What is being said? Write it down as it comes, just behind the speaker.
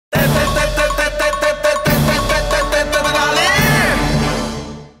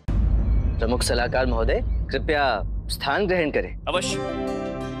प्रमुख सलाहकार महोदय, कृपया स्थान ग्रहण करें। अवश्य।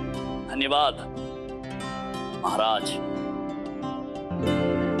 धन्यवाद महाराज।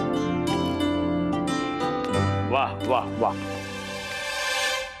 वाह वाह वाह।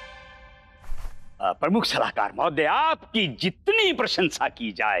 प्रमुख सलाहकार महोदय, आपकी जितनी प्रशंसा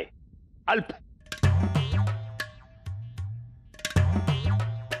की जाए अल्प।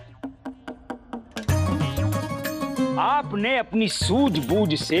 आपने अपनी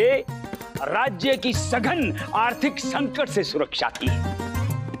सूझबूझ से राज्य की सघन आर्थिक संकट से सुरक्षा की।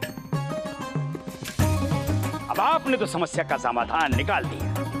 अब आपने तो समस्या का समाधान निकाल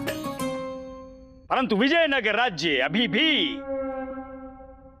दिया, परंतु विजयनगर राज्य अभी भी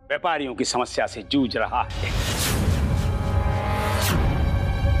व्यापारियों की समस्या से जूझ रहा है।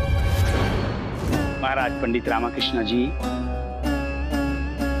 महाराज पंडित रामकृष्ण जी,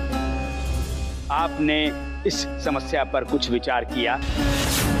 आपने इस समस्या पर कुछ विचार किया?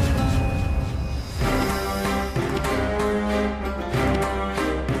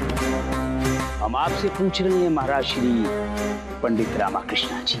 हम आपसे पूछ रहे हैं महाराज श्री पंडित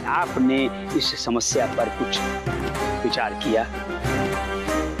रामकृष्ण जी, आपने इस समस्या पर कुछ विचार किया?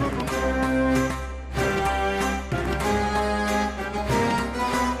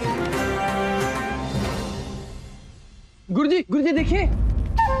 गुरुजी देखिए।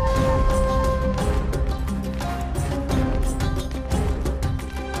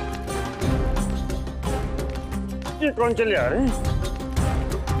 ये कौन चले आ रहे हैं?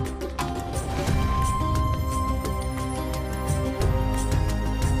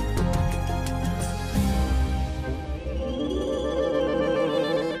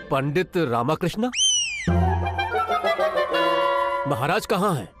 पंडित रामकृष्ण महाराज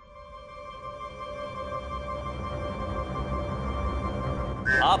कहाँ हैं?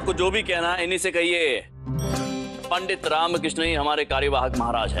 आपको जो भी कहना है इन्हीं से कहिए। पंडित रामकृष्ण ही हमारे कार्यवाहक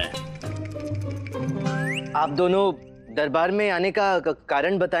महाराज हैं। आप दोनों दरबार में आने का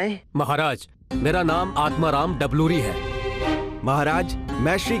कारण बताएं। महाराज, मेरा नाम आत्माराम डबलूरी है। महाराज,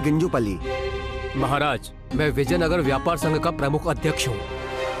 मैं श्री गिंजूपली। महाराज, मैं विजयनगर व्यापार संघ का प्रमुख अध्यक्ष हूँ।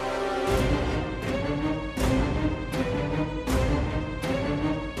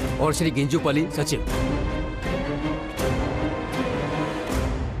 और श्री गिंजूपली सचिव।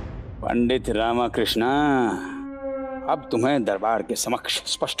 पंडित रामकृष्ण, अब तुम्हें दरबार के समक्ष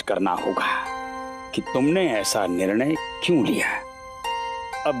स्पष्ट करना होगा कि तुमने ऐसा निर्णय क्यों लिया।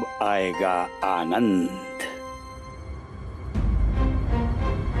 अब आएगा आनंद।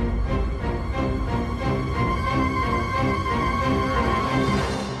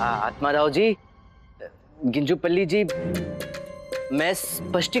 आत्माराव जी, गिंजूपल्ली जी, मैं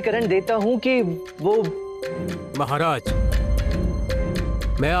स्पष्टीकरण देता हूं कि वो। महाराज,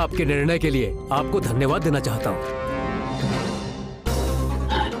 मैं आपके निर्णय के लिए आपको धन्यवाद देना चाहता हूं।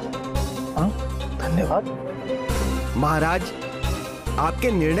 धन्यवाद महाराज,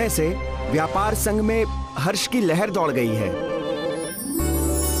 आपके निर्णय से व्यापार संघ में हर्ष की लहर दौड़ गई है।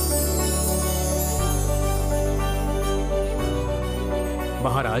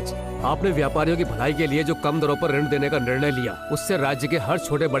 महाराज, आपने व्यापारियों की भलाई के लिए जो कम दरों पर ऋण देने का निर्णय लिया, उससे राज्य के हर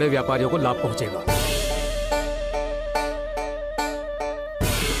छोटे बड़े व्यापारियों को लाभ पहुंचेगा।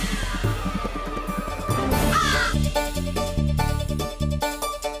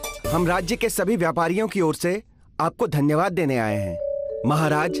 हम राज्य के सभी व्यापारियों की ओर से आपको धन्यवाद देने आए हैं।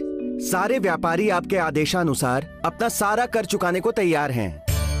 महाराज, सारे व्यापारी आपके आदेशानुसार अपना सारा कर चुकाने को तैयार हैं।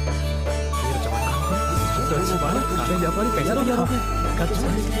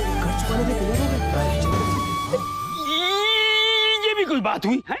 ये भी कोई बात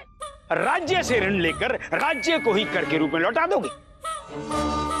हुई है? राज्य से ऋण लेकर राज्य को ही कर के रूप में लौटा दोगे?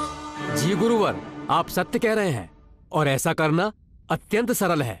 जी गुरुवर, आप सत्य कह रहे हैं और ऐसा करना अत्यंत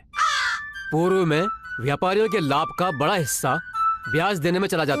सरल है। पूर्व में व्यापारियों के लाभ का बड़ा हिस्सा ब्याज देने में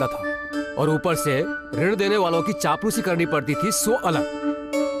चला जाता था और ऊपर से ऋण देने वालों की चापलूसी करनी पड़ती थी, सो अलग।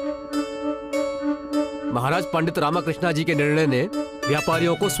 महाराज पंडित रामकृष्ण जी के निर्णय ने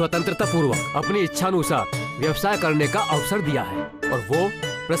व्यापारियों को स्वतंत्रता पूर्वक अपनी इच्छानुसार व्यवसाय करने का अवसर दिया है और वो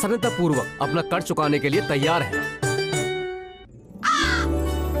प्रसन्नता पूर्वक अपना कर चुकाने के लिए तैयार है।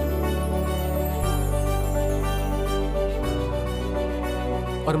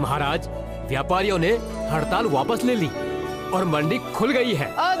 और महाराज, व्यापारियों ने हड़ताल वापस ले ली और मंडी खुल गई है।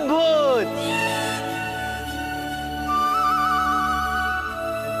 अद्भुत!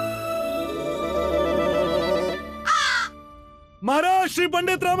 महाराज श्री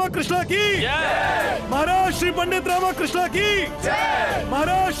पंडित रामकृष्ण की जय। महाराज श्री पंडित रामकृष्ण की जय।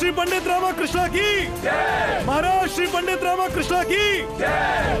 महाराज श्री पंडित रामकृष्ण की जय। महाराज श्री पंडित रामकृष्ण की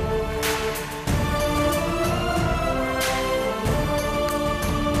जय।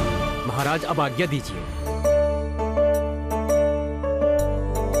 महाराज अब आज्ञा दीजिए।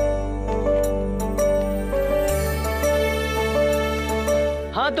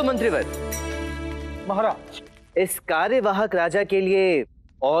 हाँ तो मंत्रीवर महाराज, इस कार्यवाहक राजा के लिए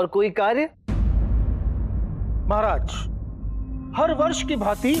और कोई कार्य? महाराज, हर वर्ष की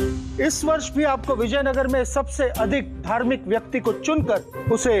भांति इस वर्ष भी आपको विजयनगर में सबसे अधिक धार्मिक व्यक्ति को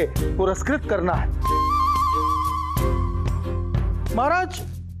चुनकर उसे पुरस्कृत करना है। महाराज,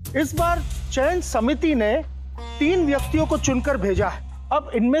 इस बार चयन समिति ने 3 व्यक्तियों को चुनकर भेजा है।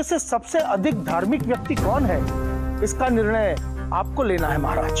 अब इनमें से सबसे अधिक धार्मिक व्यक्ति कौन है, इसका निर्णय आपको लेना है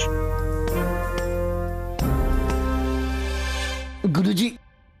महाराज। गुरुजी,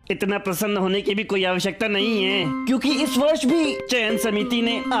 इतना प्रसन्न होने की भी कोई आवश्यकता नहीं है, क्योंकि इस वर्ष भी चयन समिति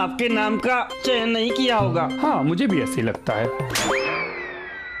ने आपके नाम का चयन नहीं किया होगा। हाँ, मुझे भी ऐसे लगता है।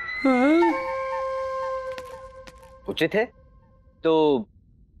 उचित है। तो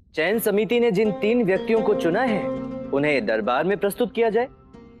चयन समिति ने जिन 3 व्यक्तियों को चुना है उन्हें दरबार में प्रस्तुत किया जाए।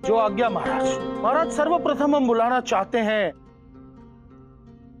 जो आज्ञा महाराज। महाराज, सर्वप्रथम हम बुलाना चाहते हैं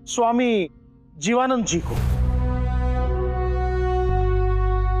स्वामी जीवानंद जी को।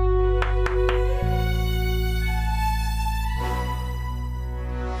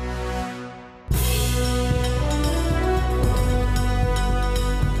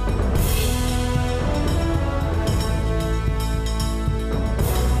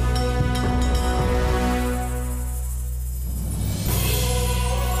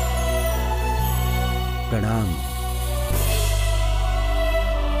 प्रणाम।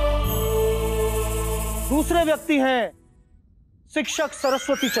 दूसरे व्यक्ति हैं शिक्षक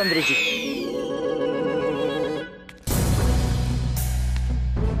सरस्वती चंद्र जी।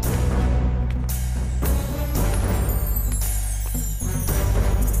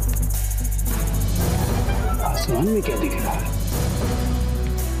 आसमान में क्या दिख रहा है?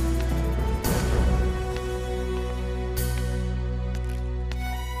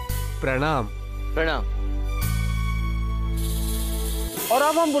 प्रणाम। प्रणाम। और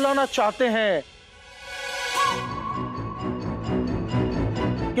अब हम बुलाना चाहते हैं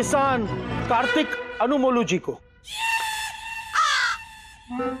किसान कार्तिक अनुमोलू जी को।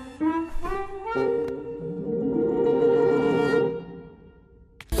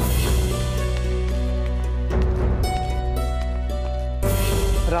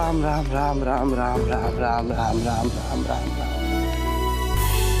 राम राम राम राम राम राम राम राम राम राम राम राम।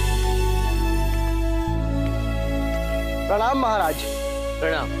 प्रणाम महाराज।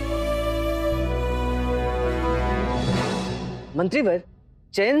 प्रणाम। मंत्रीवर,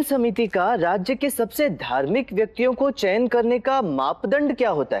 चयन समिति का राज्य के सबसे धार्मिक व्यक्तियों को चयन करने का मापदंड क्या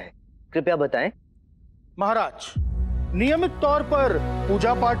होता है, कृपया बताएं। महाराज, नियमित तौर पर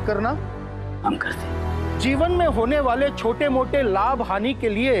पूजा पाठ करना, हम करते हैं। जीवन में होने वाले छोटे मोटे लाभ हानि के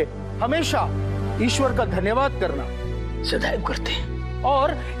लिए हमेशा ईश्वर का धन्यवाद करना, सदैव करते हैं।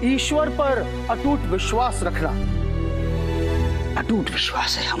 और ईश्वर पर अटूट विश्वास रखना। अटूट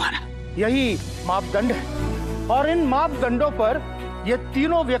विश्वास है हमारा। यही मापदंड है, और इन मापदंडों पर ये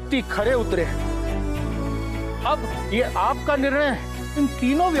तीनों व्यक्ति खरे उतरे हैं। अब ये आपका निर्णय है, इन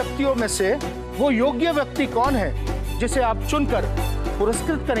तीनों व्यक्तियों में से वो योग्य व्यक्ति कौन है जिसे आप चुनकर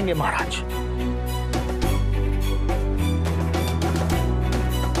पुरस्कृत करेंगे महाराज।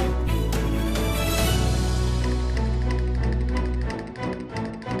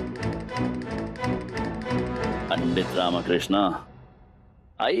 पंडित रामकृष्ण,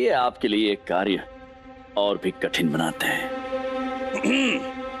 आइए आपके लिए एक कार्य और भी कठिन बनाते हैं।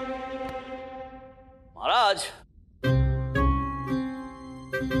 महाराज,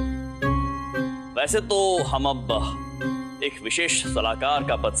 वैसे तो हम अब एक विशेष सलाहकार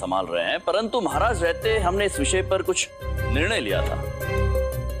का पद संभाल रहे हैं, परंतु महाराज रहते हमने इस विषय पर कुछ निर्णय लिया था।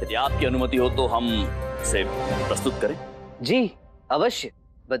 यदि आपकी अनुमति हो तो हम इसे प्रस्तुत करें। जी अवश्य,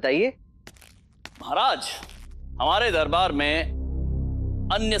 बताइए। महाराज, हमारे दरबार में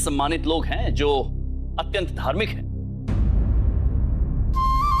अन्य सम्मानित लोग हैं जो अत्यंत धार्मिक हैं,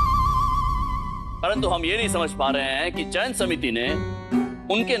 परंतु हम ये नहीं समझ पा रहे हैं कि चयन समिति ने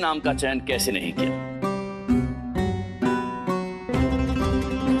उनके नाम का चयन कैसे नहीं किया।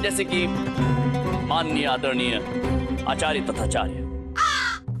 जैसे कि माननीय आदरणीय आचार्य तथाचार्य।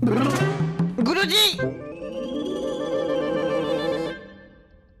 गुरुजी,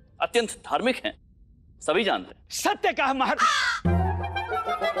 अत्यंत धार्मिक हैं, सभी जानते हैं। सत्य कहा महाराज।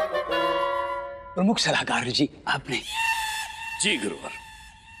 प्रमुख सलाहकार जी आपने। जी गुरुवर।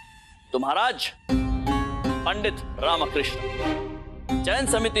 तो महाराज, पंडित रामकृष्ण, चयन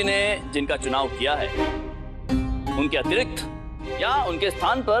समिति ने जिनका चुनाव किया है उनके अतिरिक्त या उनके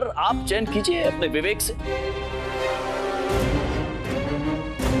स्थान पर आप चयन कीजिए अपने विवेक से,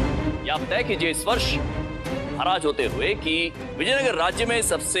 कि आप तय कीजिए इस वर्ष महाराज होते हुए कि विजयनगर राज्य में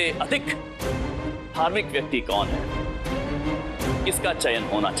सबसे अधिक धार्मिक व्यक्ति कौन है, किसका चयन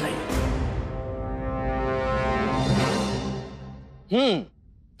होना चाहिए।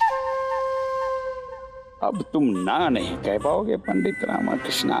 अब तुम ना नहीं कह पाओगे पंडित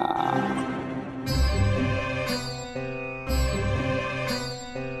रामकृष्ण।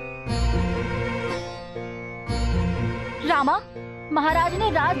 रामा, महाराज ने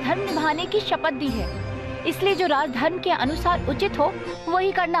राजधर्म निभाने की शपथ दी है, इसलिए जो राजधर्म के अनुसार उचित हो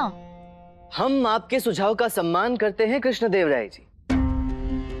वही करना। हम आपके सुझाव का सम्मान करते हैं कृष्णदेवराय जी,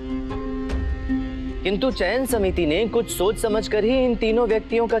 किंतु चयन समिति ने कुछ सोच समझकर ही इन तीनों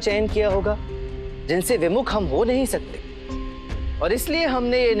व्यक्तियों का चयन किया होगा जिनसे विमुख हम हो नहीं सकते, और इसलिए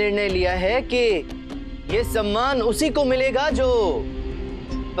हमने ये निर्णय लिया है कि ये सम्मान उसी को मिलेगा जो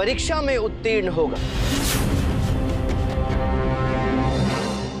परीक्षा में उत्तीर्ण होगा।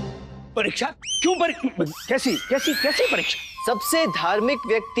 परीक्षा? क्यों कैसी कैसी कैसी परीक्षा? सबसे धार्मिक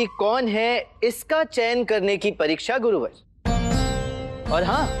व्यक्ति कौन है इसका चयन करने की परीक्षा गुरुवर। और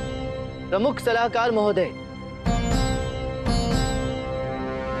हाँ, प्रमुख सलाहकार महोदय,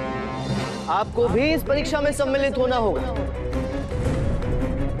 आपको भी इस परीक्षा में सम्मिलित होना होगा।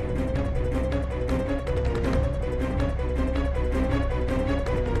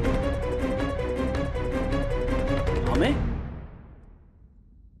 हमें?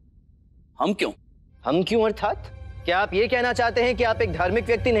 हम क्यों? हम क्यों अर्थात? क्या आप ये कहना चाहते हैं कि आप एक धार्मिक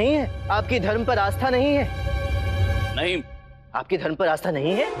व्यक्ति नहीं हैं? आपकी धर्म पर आस्था नहीं है? नहीं। आपकी धर्म पर आस्था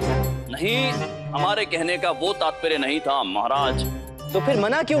नहीं है? नहीं, हमारे कहने का वो तात्पर्य नहीं था महाराज। तो फिर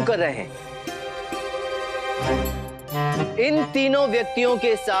मना क्यों कर रहे हैं? इन तीनों व्यक्तियों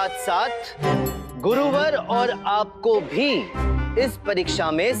के साथ साथ गुरुवर और आपको भी इस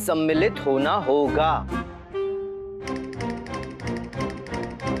परीक्षा में सम्मिलित होना होगा।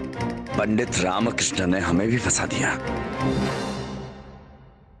 पंडित रामकृष्ण ने हमें भी फंसा दिया।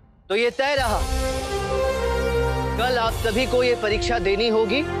 तो ये तय रहा, कल आप सभी को ये परीक्षा देनी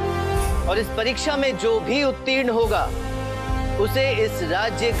होगी, और इस परीक्षा में जो भी उत्तीर्ण होगा उसे इस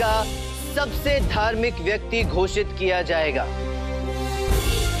राज्य का सबसे धार्मिक व्यक्ति घोषित किया जाएगा।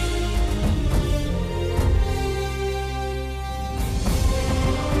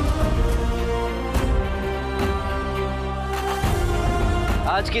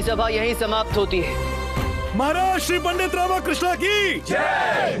 आज की सभा यहीं समाप्त होती है। महाराज श्री पंडित रामकृष्ण की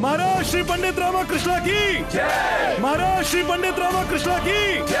जय। महाराज श्री पंडित रामकृष्ण की जय। महाराज श्री पंडित रामकृष्ण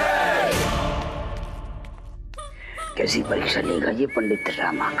की जय। कैसी परीक्षा लेगा ये पंडित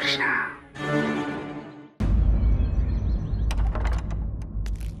रामकृष्ण?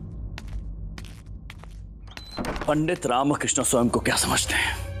 पंडित रामकृष्ण स्वयं को क्या समझते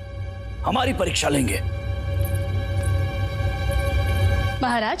हैं? हमारी परीक्षा लेंगे?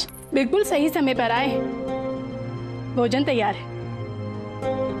 महाराज बिल्कुल सही समय पर आए हैं, भोजन तैयार है।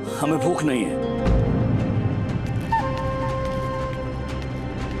 हमें भूख नहीं है।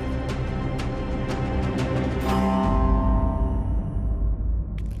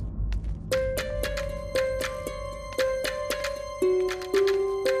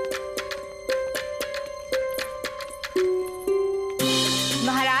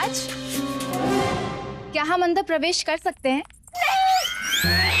 महाराज, क्या हम अंदर प्रवेश कर सकते हैं?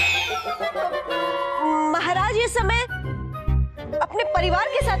 महाराज ये समय अपने परिवार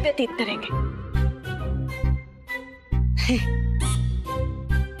के साथ व्यतीत करेंगे।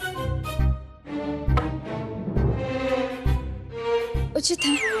 उचित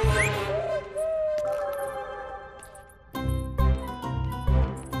है।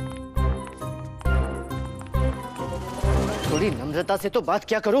 थोड़ी नम्रता से तो बात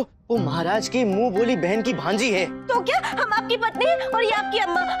क्या करो, वो महाराज की मुंह बोली बहन की भांजी है। तो क्या हम आपकी पत्नी और ये आपकी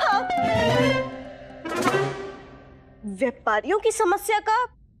अम्मा? हाँ। व्यापारियों की समस्या का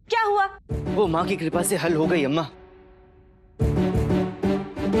क्या हुआ? वो माँ की कृपा से हल हो गई अम्मा।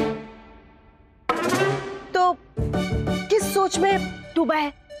 तो किस सोच में डूबा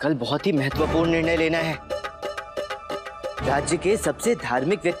है? कल बहुत ही महत्वपूर्ण निर्णय लेना है। राज्य के सबसे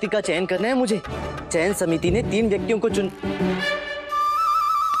धार्मिक व्यक्ति का चयन करना है मुझे। चयन समिति ने 3 व्यक्तियों को चुन।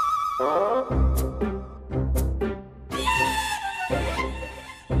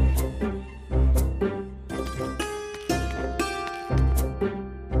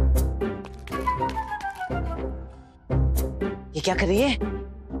 ये क्या कर रही है?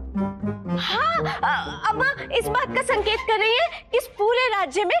 हाँ, अम्मा इस बात का संकेत कर रही है कि इस पूरे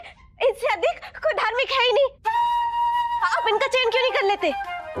राज्य में इससे अधिक कोई धार्मिक है ही नहीं। आप इनका चयन क्यों नहीं कर लेते?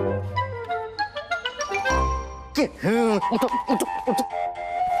 उठो, उठो, उठो।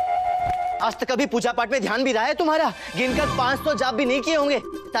 आज तक कभी पूजा पाठ में ध्यान भी रहा है तुम्हारा? गिनकर 500 जाप भी नहीं किए होंगे।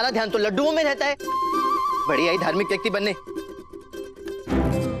 सारा ध्यान तो लड्डुओं में रहता है। बड़ी आई धार्मिक व्यक्ति बनने।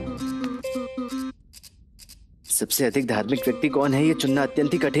 सबसे अधिक धार्मिक व्यक्ति कौन है ये चुनना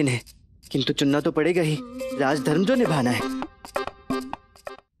अत्यंत ही कठिन है, किंतु चुनना तो पड़ेगा ही। राजधर्म जो निभाना है।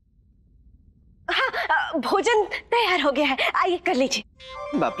 हाँ, भोजन तैयार हो गया है, आइए कर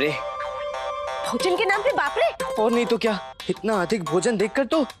लीजिए। बाप रे, भोजन के नाम पे बाप रे? और नहीं तो क्या, इतना अधिक भोजन देखकर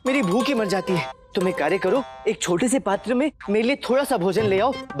तो मेरी भूख ही मर जाती है। तुम एक कार्य करो, एक छोटे से पात्र में मेरे लिए थोड़ा सा भोजन ले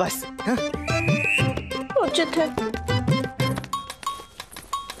आओ बस। हाँ? उचित है।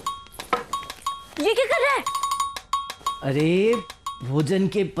 ये क्या कर रहा है? अरे भोजन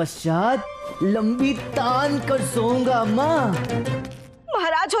के पश्चात लंबी तान कर सोऊंगा माँ।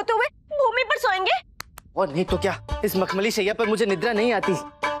 महाराज होते हुए भूमि पर सोएंगे? और नहीं तो क्या, इस मखमली शैया पर मुझे निद्रा नहीं आती।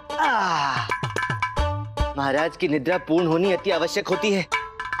 महाराज की निद्रा पूर्ण होनी अति आवश्यक होती है,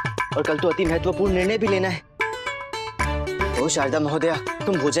 और कल तो अति महत्वपूर्ण निर्णय भी लेना है। ओ शारदा महोदया,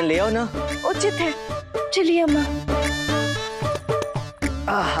 तुम भोजन ले आओ ना। उचित है, चलिए अम्मा।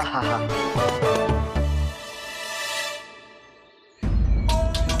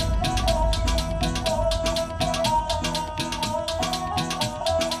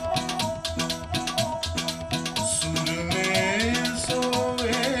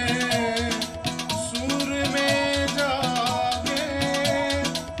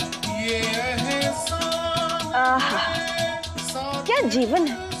 क्या जीवन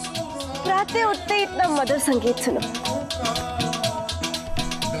है, रातें उठते ही इतना मधुर संगीत सुनो।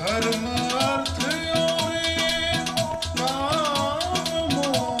 धर्म अर्थ काम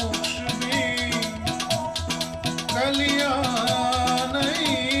मोक्ष भी कलियां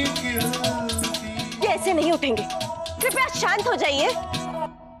नहीं गिरती। कैसे नहीं उठेंगे, कृपया शांत हो जाइए।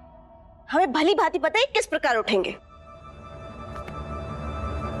 हमें भली भांति पता है किस प्रकार उठेंगे।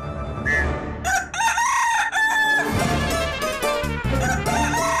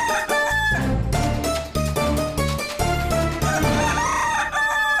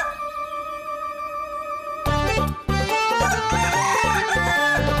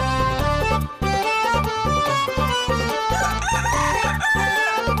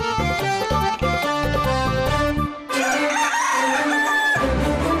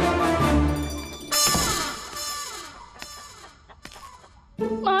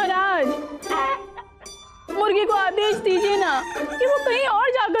 महाराज, मुर्गी को आदेश दीजिए ना कि वो कहीं और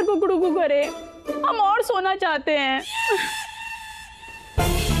जाकर कुकड़ू करे। हम और सोना चाहते हैं।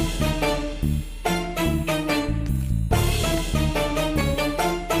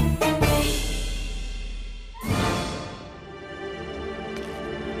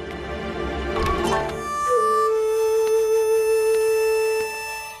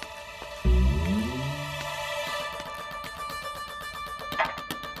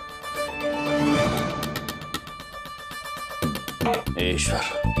 ईश्वर,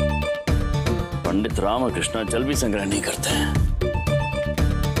 पंडित रामकृष्ण जल भी संग्रह नहीं करते हैं।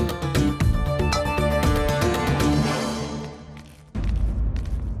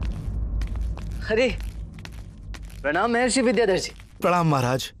 अरे प्रणाम महर्षि विद्याधर जी। प्रणाम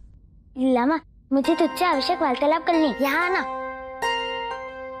महाराज। लामा, मुझे तुझसे आवश्यक वार्तालाप करनी, यहाँ आना।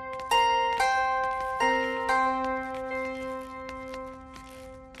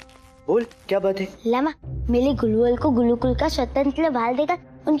 बोल, क्या बात है? लामा, मेरे गुलुवल को गुरुकुल का स्वतंत्र भार देकर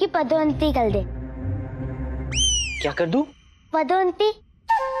उनकी पदोन्नति कर दे। क्या कर दूं? पदोन्नति।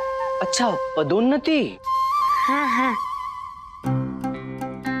 अच्छा, पदोन्नति। हाँ हाँ।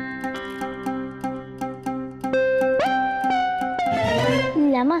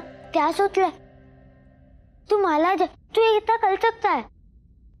 लामा, क्या सोच रहे? तू महाराज है, तू ये इतना कर सकता है?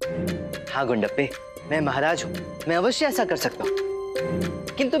 हाँ गुंडप्पे, मैं महाराज हूँ, मैं अवश्य ऐसा कर सकता हूँ,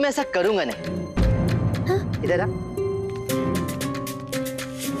 किंतु मैं ऐसा करूंगा नहीं। इधर आ।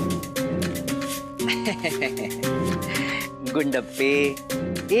 गुंडप्पे,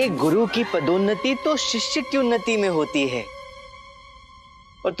 एक गुरु की पदोन्नति तो शिष्य की उन्नति में होती है,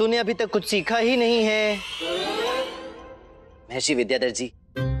 और तूने अभी तक कुछ सीखा ही नहीं है। महर्षि विद्याधर जी,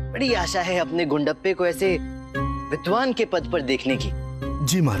 बड़ी आशा है अपने गुंडप्पे को ऐसे विद्वान के पद पर देखने की।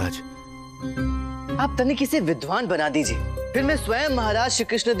 जी महाराज। आप तनिक इसे विद्वान बना दीजिए, फिर मैं स्वयं महाराज श्री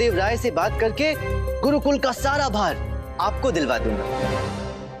कृष्णदेवराय से बात करके गुरुकुल का सारा भार आपको दिलवा दूंगा।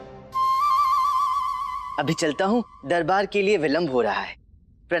 अभी चलता हूँ, दरबार के लिए विलंब हो रहा है।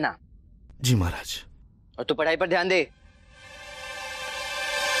 प्रणाम। जी महाराज। और तू पढ़ाई पर ध्यान दे।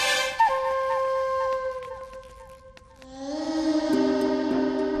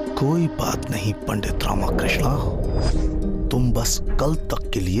 कोई बात नहीं पंडित रामकृष्ण, तुम बस कल तक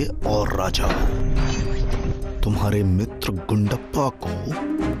के लिए और राजा हो। तुम्हारे मित्र गुंडप्पा को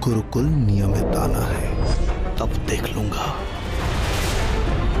गुरुकुल नियमित आना है, तब देख लूंगा।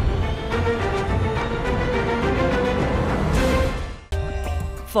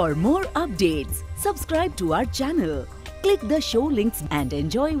 For more updates, subscribe to our channel, click the show links and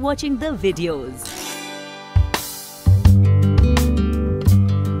enjoy watching the videos.